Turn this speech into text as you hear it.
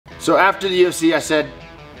So after the UFC, I said,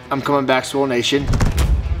 I'm coming back, Swoll Nation.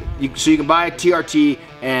 So you can buy a TRT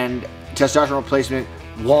and testosterone replacement,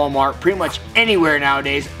 Walmart, pretty much anywhere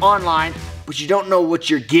nowadays, online, but you don't know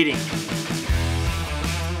what you're getting.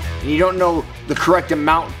 And you don't know the correct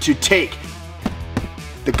amount to take.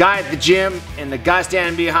 The guy at the gym and the guy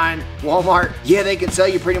standing behind Walmart, yeah, they can sell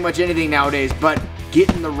you pretty much anything nowadays, but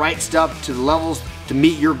getting the right stuff to the levels to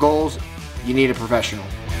meet your goals, you need a professional.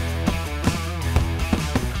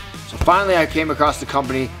 So finally I came across the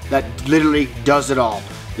company that literally does it all.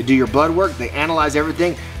 They do your blood work, they analyze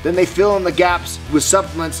everything, then they fill in the gaps with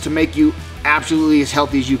supplements to make you absolutely as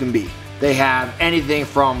healthy as you can be. They have anything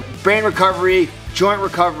from brain recovery, joint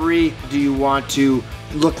recovery. Do you want to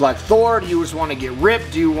look like Thor? Do you just want to get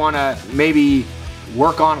ripped? Do you want to maybe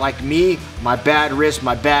work on, like me, my bad wrists,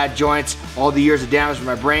 my bad joints, all the years of damage to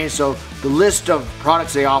my brain? So the list of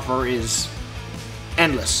products they offer is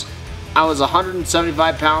endless. I was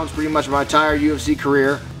 175 pounds pretty much my entire UFC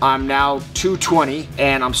career. I'm now 220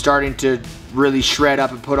 and I'm starting to really shred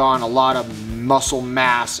up and put on a lot of muscle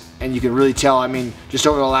mass, and you can really tell. I mean, just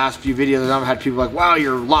over the last few videos I've had people like, wow,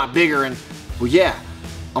 you're a lot bigger, and well, yeah,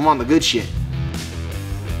 I'm on the good shit.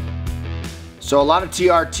 So a lot of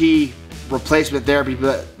TRT replacement therapy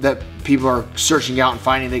that people are searching out and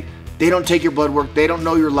finding, they don't take your blood work, they don't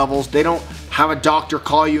know your levels, they don't have a doctor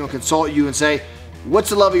call you and consult you and say,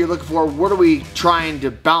 what's the level you're looking for? What are we trying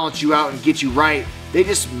to balance you out and get you right? They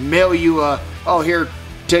just mail you a, oh, here,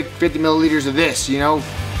 take 50 milliliters of this, you know?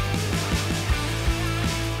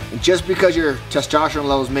 And just because your testosterone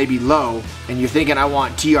levels may be low and you're thinking, I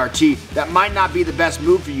want TRT, that might not be the best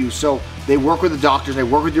move for you. So they work with the doctors, they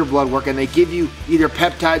work with your blood work, and they give you either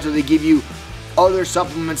peptides or they give you other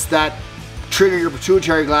supplements that trigger your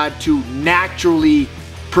pituitary gland to naturally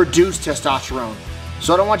produce testosterone.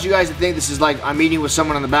 So I don't want you guys to think this is like I'm meeting with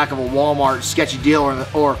someone on the back of a Walmart sketchy deal,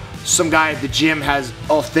 or some guy at the gym has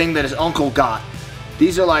a thing that his uncle got.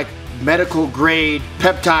 These are like medical grade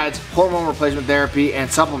peptides, hormone replacement therapy, and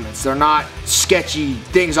supplements. They're not sketchy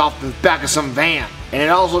things off the back of some van. And it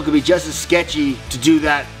also could be just as sketchy to do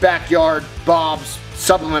that backyard Bob's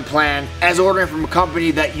supplement plan as ordering from a company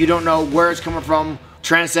that you don't know where it's coming from.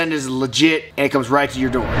 Transcend is legit and it comes right to your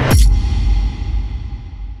door.